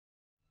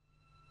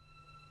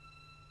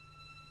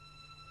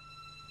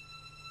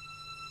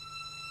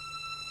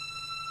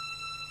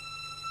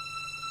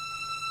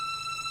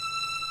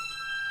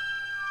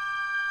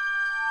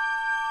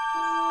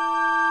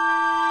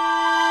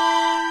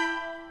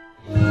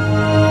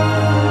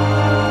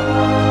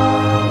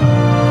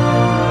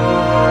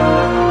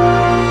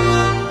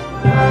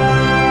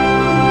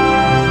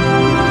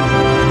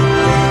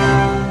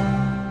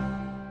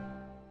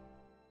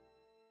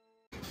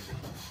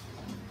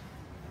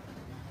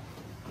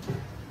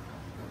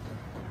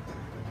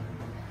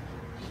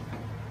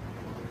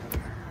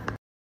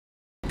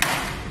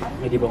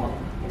没地方吗？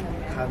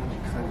看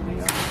你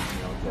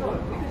要做的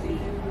东西，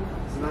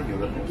那有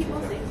的东西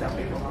像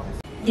美容。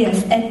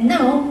Yes, and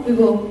now we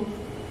will.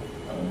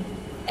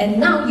 And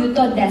now you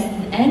thought that's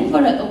an end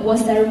for the award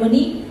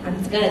ceremony? I'm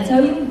gonna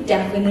tell you,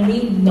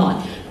 definitely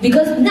not.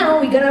 Because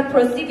now we're gonna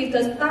proceed with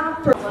the star.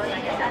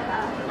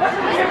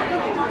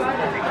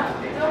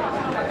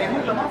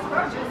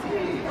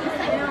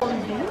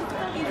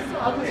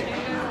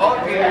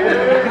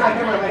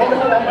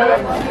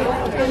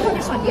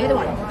 This one, the other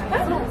one.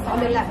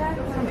 Ambil lah.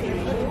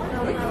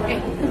 Okay.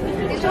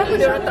 Itu apa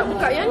dia orang tak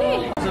buka yang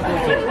ni?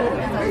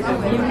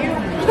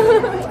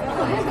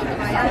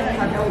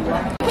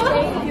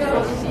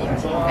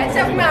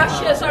 Except for my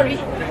usher,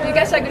 sorry. You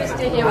guys are going to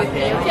stay here with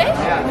me, okay?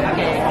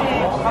 Okay.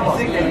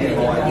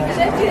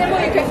 Then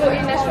you can go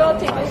in as well,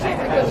 take a seat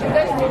because you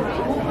guys will be.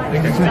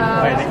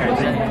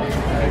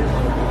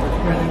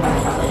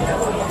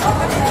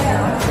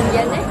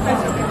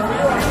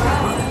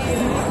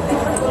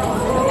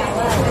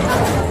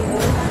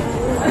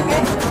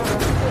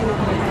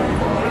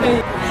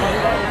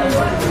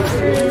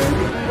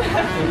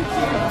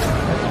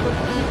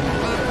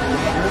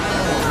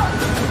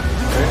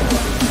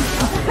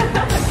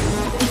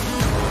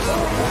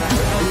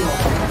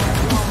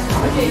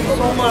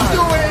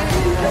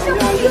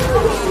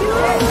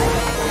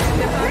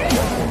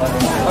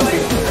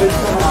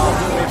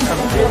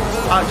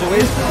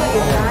 Joey.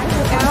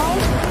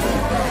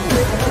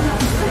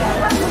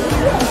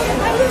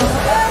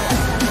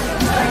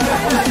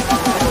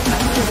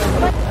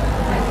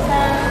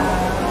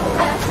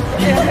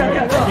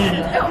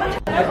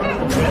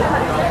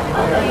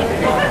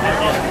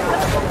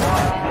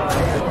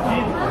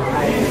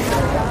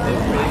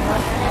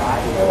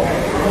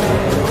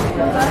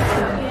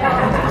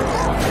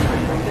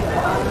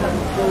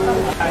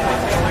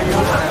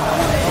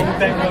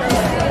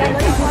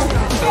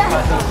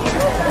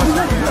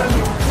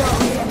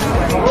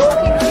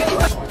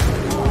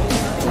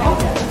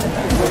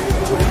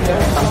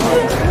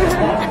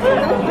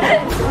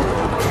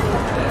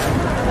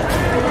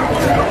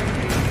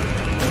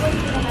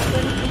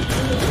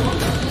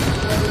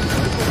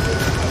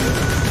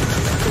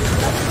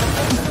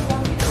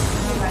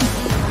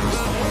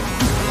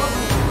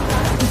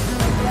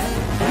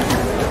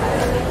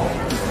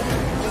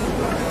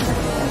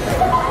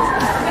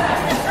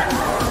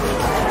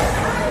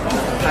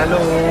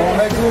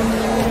 Assalamualaikum.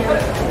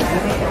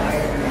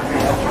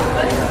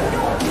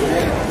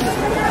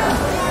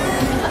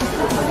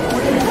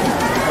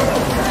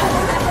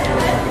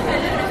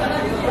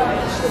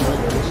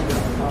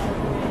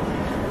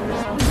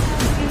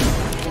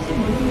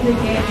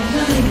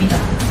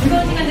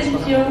 즐거운 시간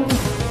되십시오.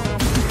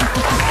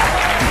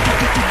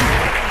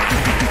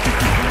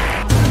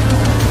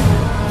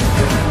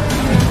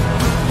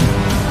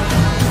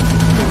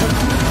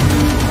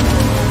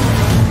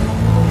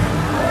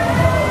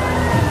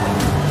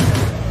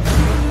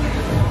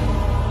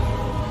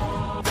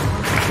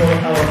 So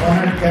our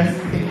honored guests,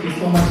 thank you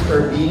so much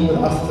for being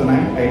with us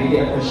tonight. I really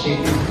appreciate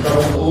it.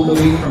 Traveled all the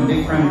way from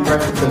different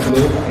parts of the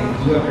globe. I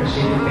do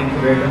appreciate it. Thank you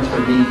very much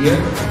for being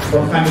here.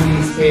 For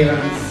families,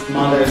 parents,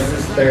 mothers,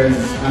 sisters,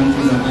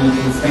 aunties and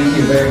uncles, thank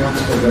you very much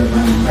for your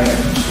money. I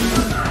appreciate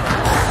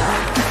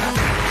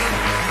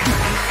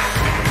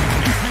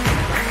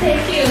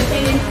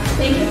it.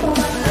 Thank you so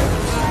much.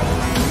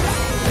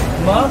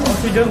 Maaf,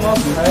 oksigen maaf.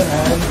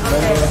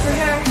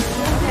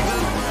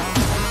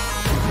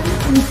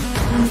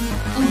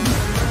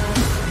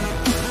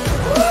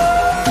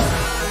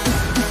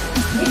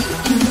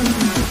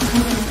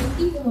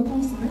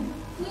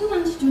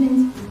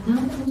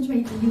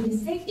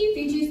 Safety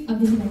features of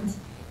this event.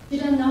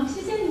 With an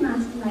oxygen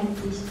mask like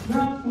this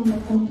brought from the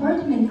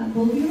compartment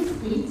above your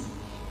seat,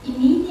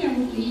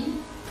 immediately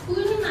pull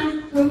the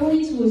mask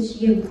firmly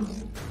towards you.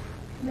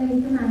 ライト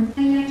マン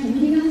や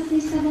煙が発生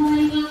した場合は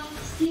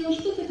姿勢を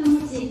低く保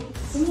ち、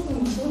足元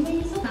の正面に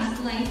沿った pass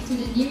light to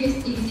the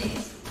nearest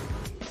exit.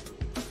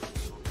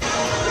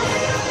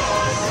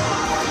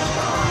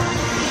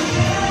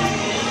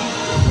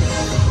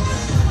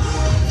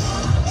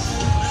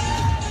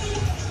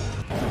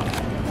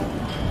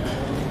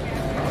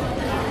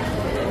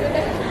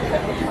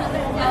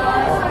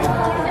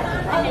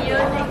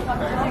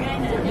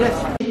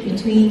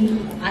 Between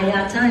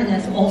Ayata and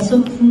there's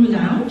also crew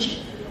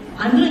lounge.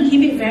 I'm going to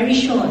keep it very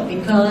short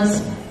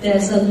because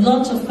there's a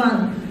lot of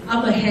fun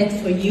up ahead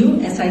for you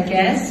as I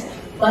guess.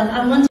 But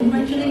I want to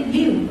congratulate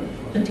you,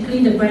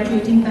 particularly the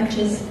graduating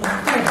batches,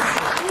 of course.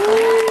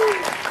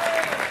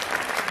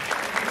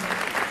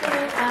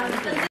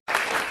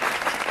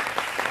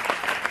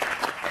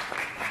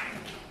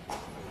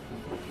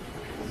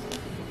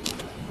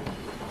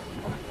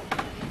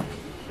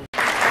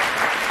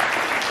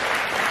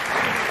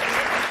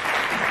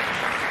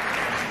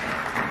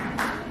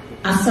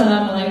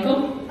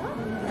 Assalamualaikum.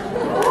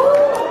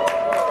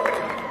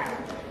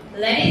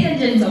 Ladies and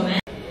gentlemen,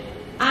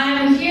 I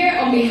am here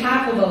on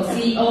behalf of our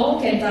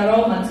CEO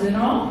Kentaro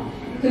Matsuno,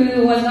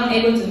 who was not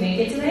able to make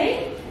it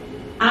today.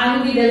 I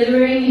will be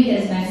delivering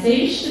his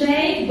message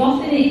today,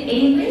 both in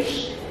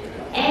English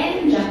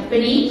and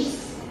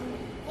Japanese.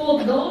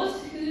 For those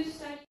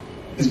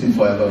it's been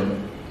forever.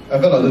 I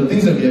felt like the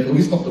things that we have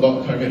always talked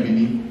about at Caribbean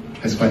Baby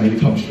has finally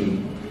come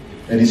true.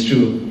 And it's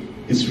true.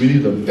 It's really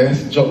the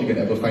best job you can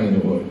ever find in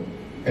the world.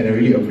 And I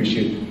really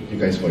appreciate you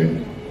guys for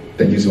it.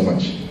 Thank you so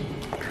much.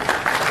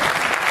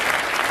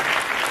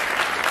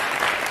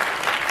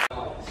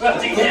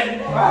 Let's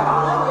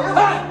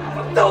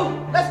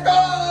go!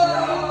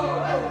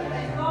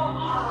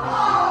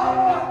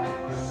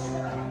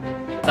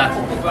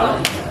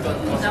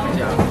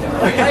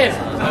 Thank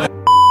you.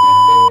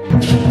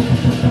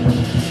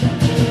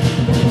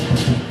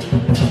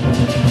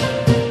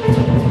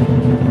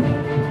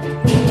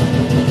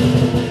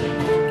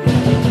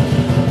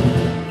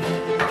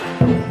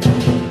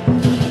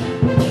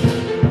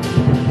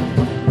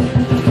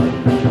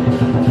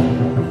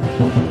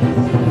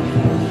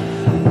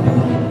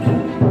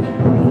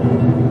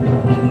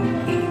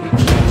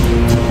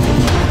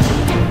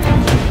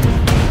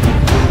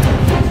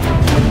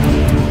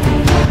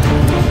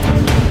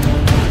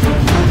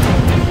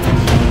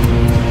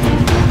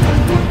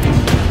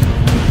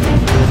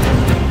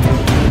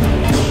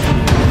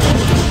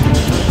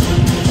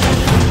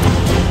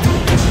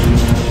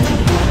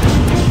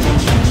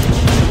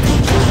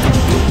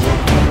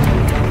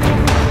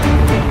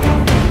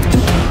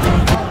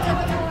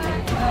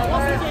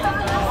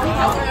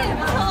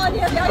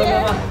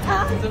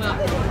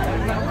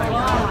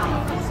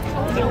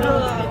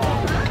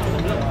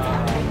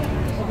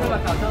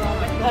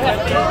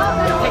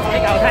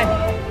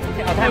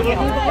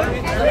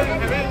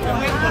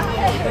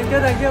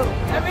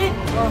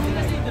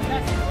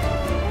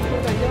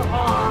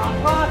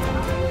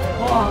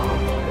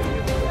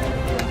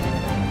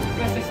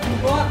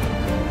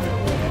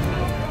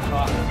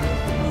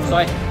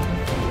 Sorry.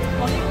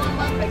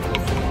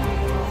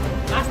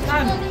 Last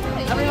time,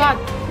 everyone.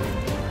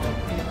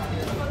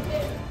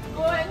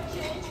 Go and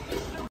change.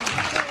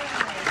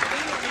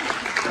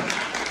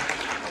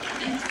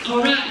 All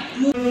right.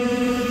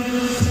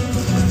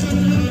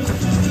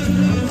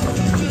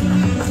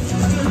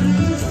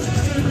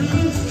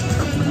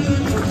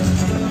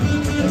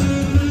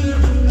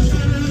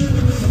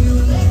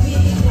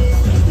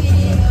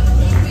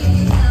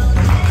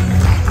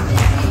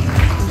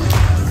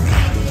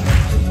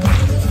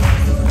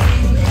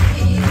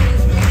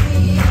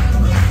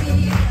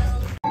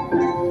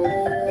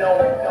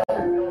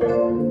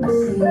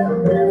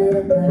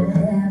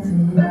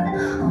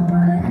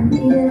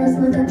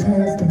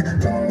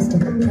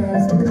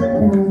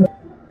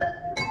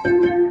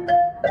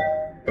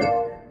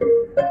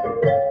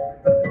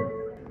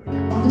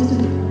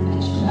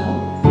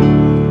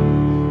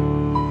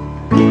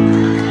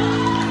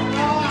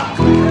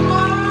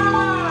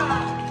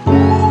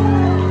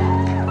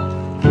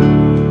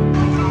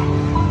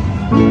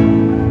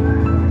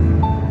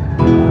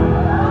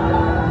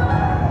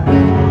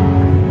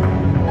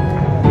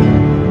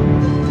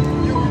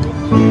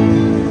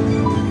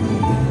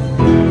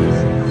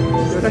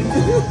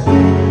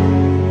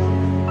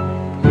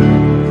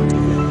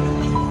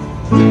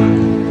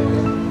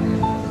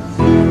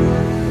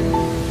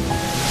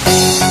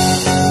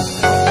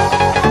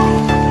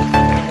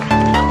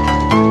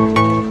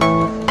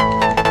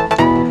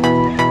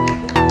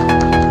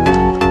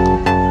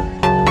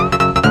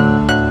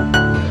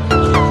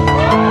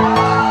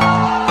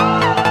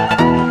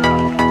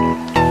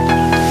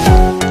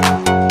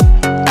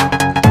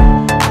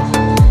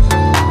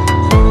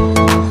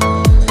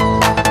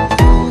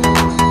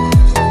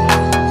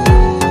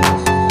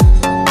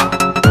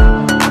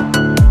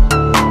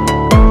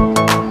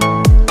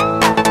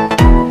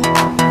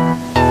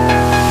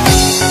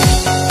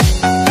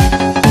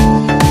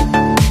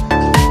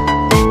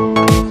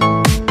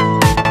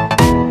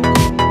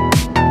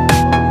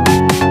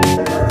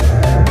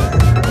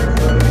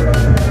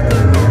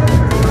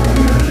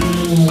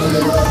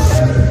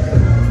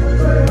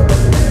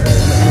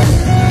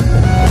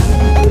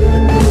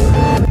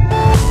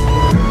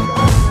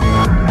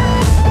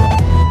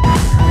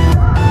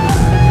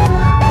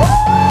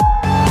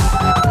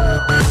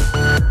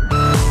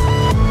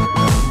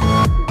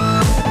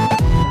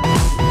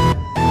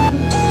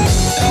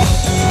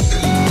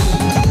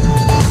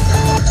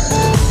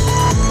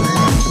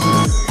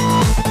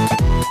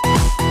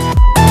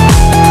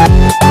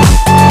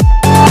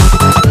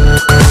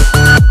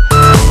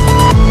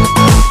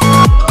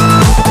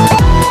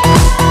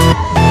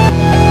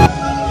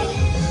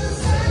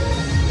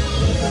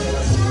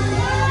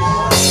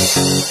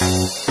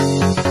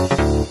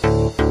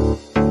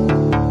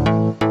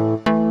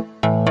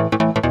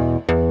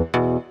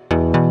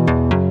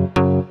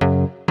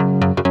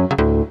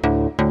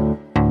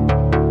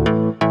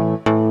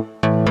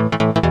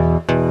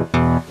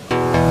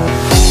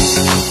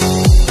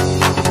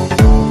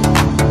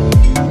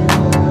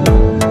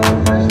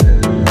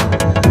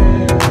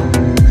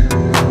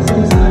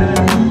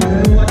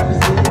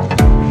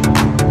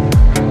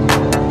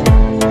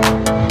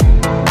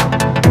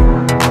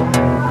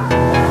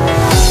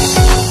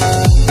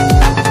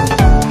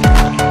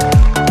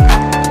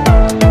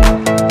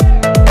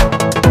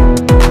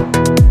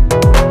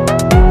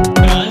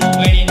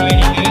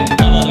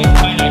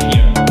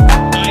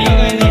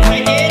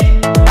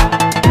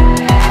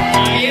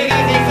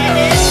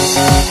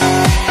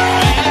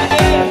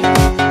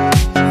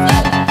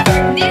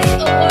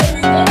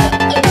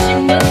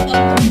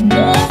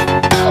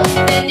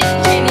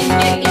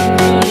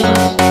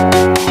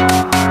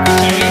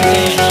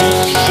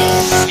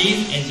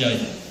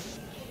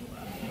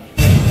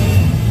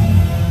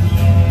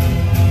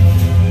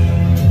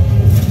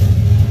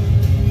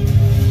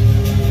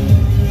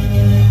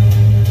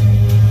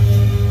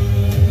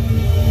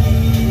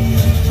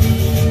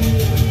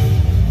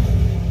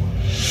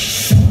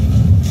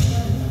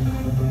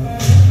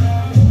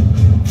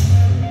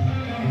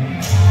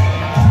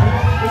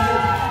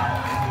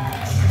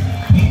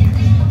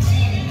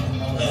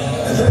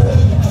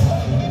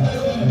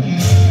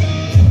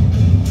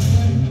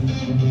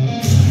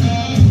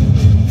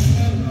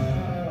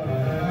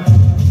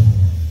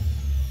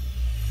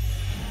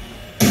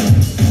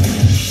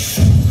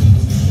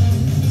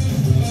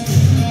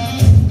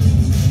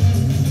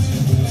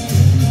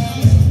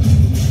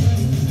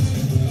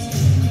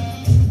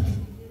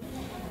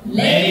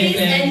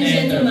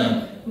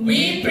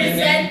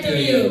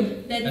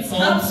 the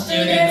top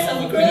students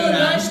of Gala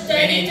Night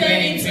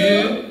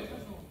 2022,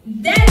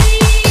 Danny!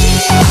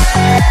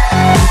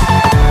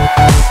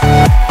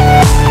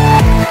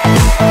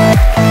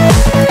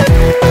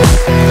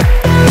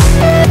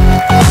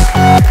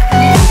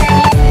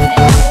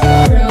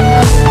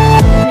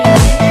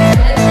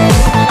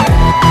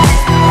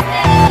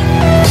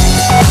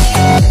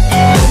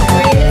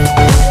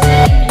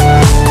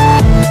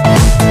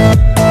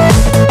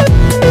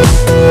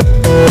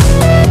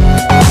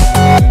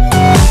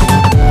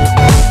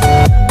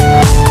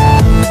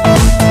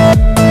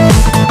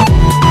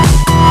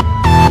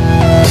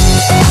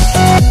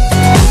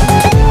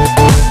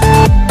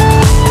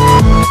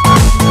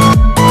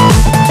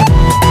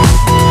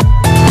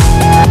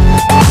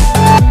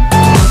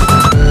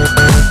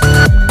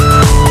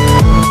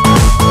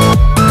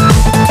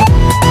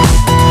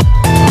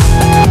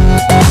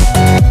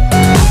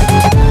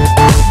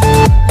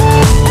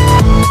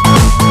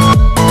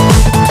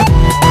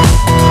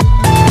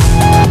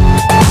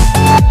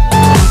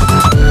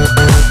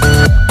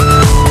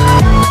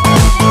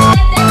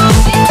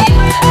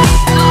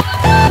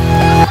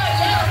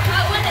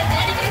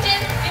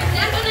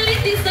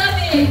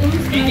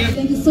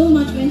 Thank you so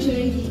much for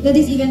ensuring that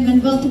this event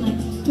went well tonight.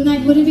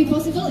 Tonight wouldn't be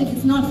possible if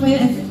it's not for your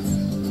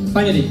efforts.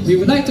 Finally, we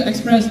would like to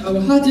express our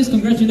heartiest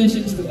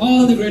congratulations to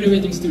all the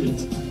graduating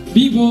students.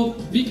 Be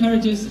bold, be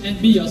courageous,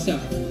 and be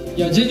yourself.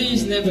 Your journey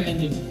is never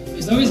ending.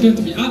 It's always going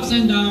to be ups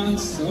and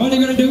downs, so all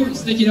you're going to do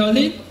is take it all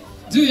in,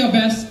 do your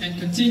best, and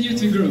continue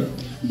to grow.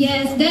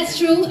 Yes, that's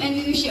true, and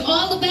we wish you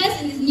all the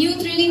best in this new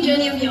thrilling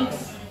journey of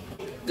yours.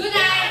 Good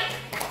night!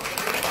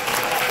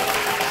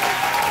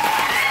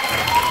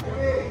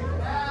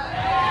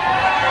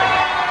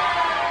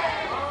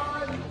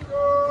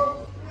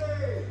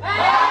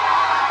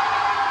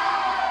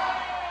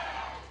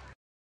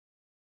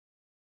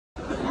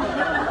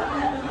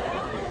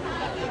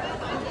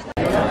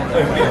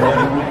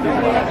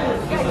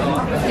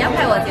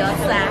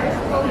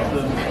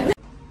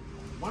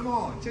 One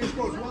more, change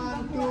course.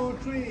 1, 2,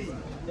 3.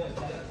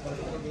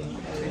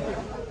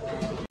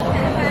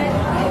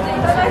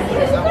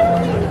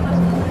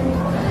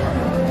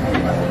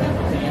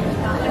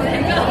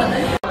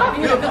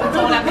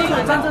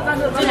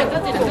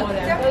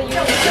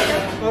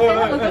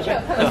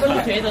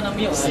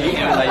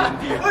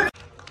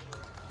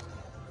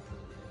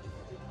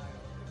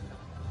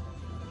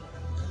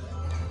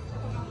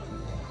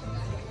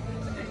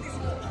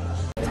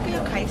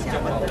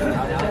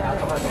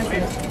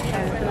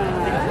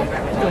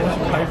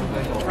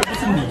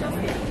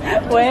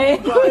喂。